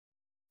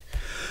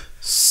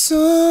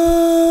Sometimes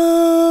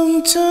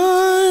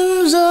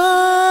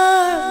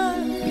I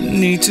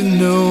need to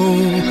know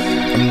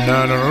I'm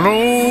not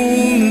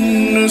alone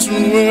in this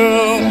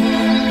world.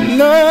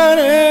 Not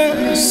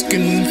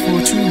asking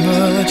for too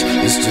much,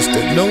 it's just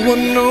that no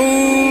one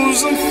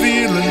knows I'm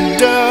feeling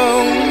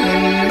down.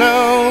 And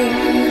now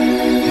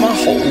my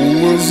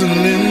whole world's in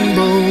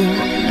limbo,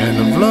 and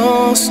I've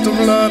lost a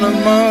lot of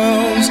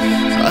miles.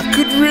 I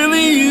could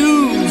really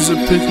use a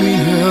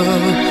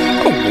pick-me-up.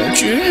 Oh,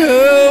 won't you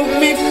help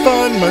me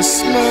find my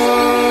smile?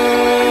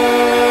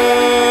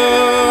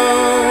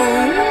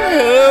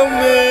 Help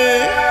me.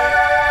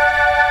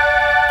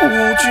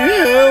 Won't you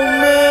help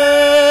me?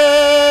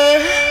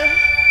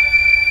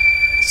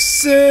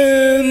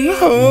 Send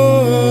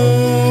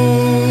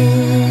home.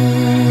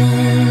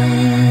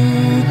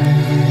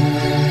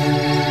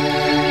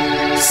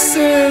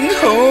 Send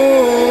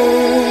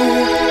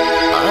home.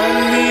 I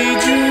need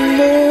you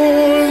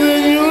more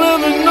than you'll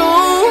ever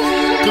know,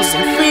 'cause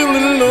I'm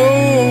feeling low.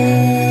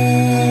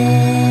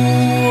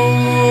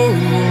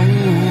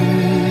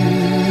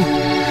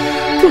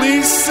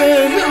 Please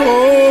send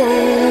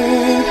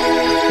home.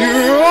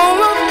 You're all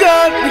I've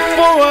got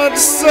before I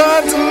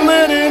decide to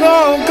let it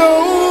all go.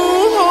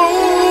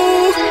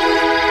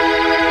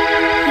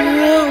 You're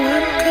all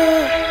I've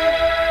got.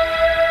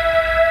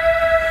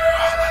 You're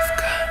all I've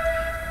got.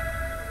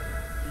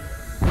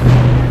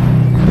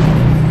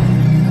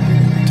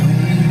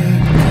 Don't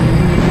let go.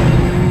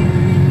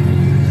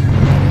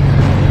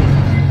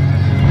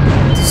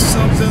 There's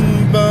something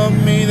about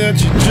me that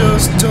you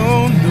just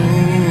don't know.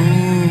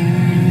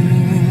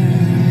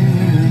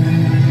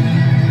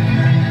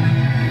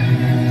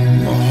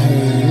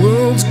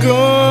 It's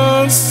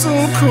gone so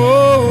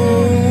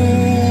cold,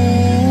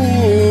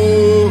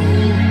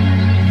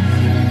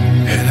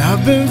 and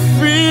I've been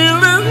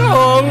feeling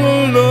all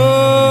alone.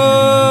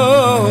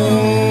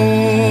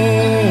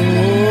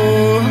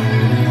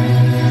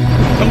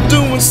 I'm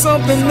doing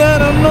something that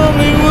I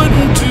normally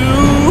wouldn't do.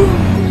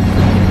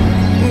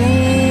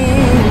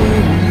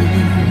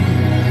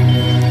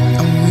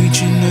 I'm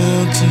reaching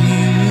out to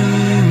you,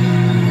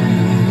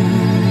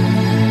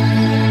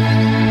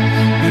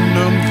 and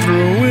I'm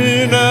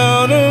throwing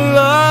out a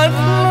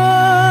lifeline.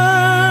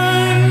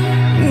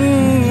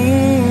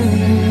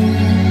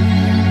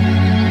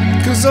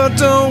 'Cause I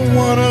don't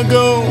wanna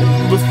go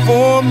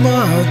before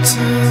my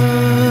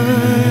time.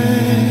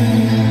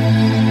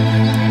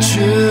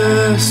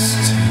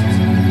 Just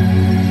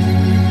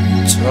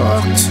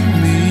talk to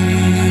me,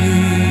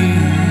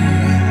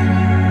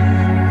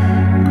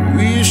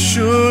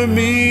 reassure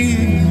me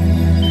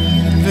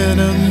that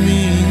I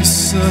mean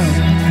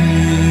something.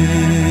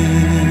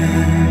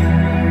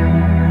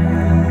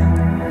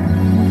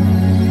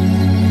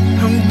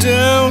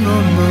 Down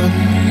on my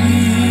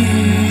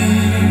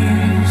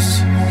knees,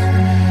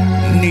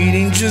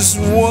 needing just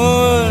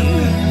one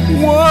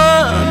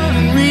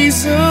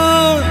reason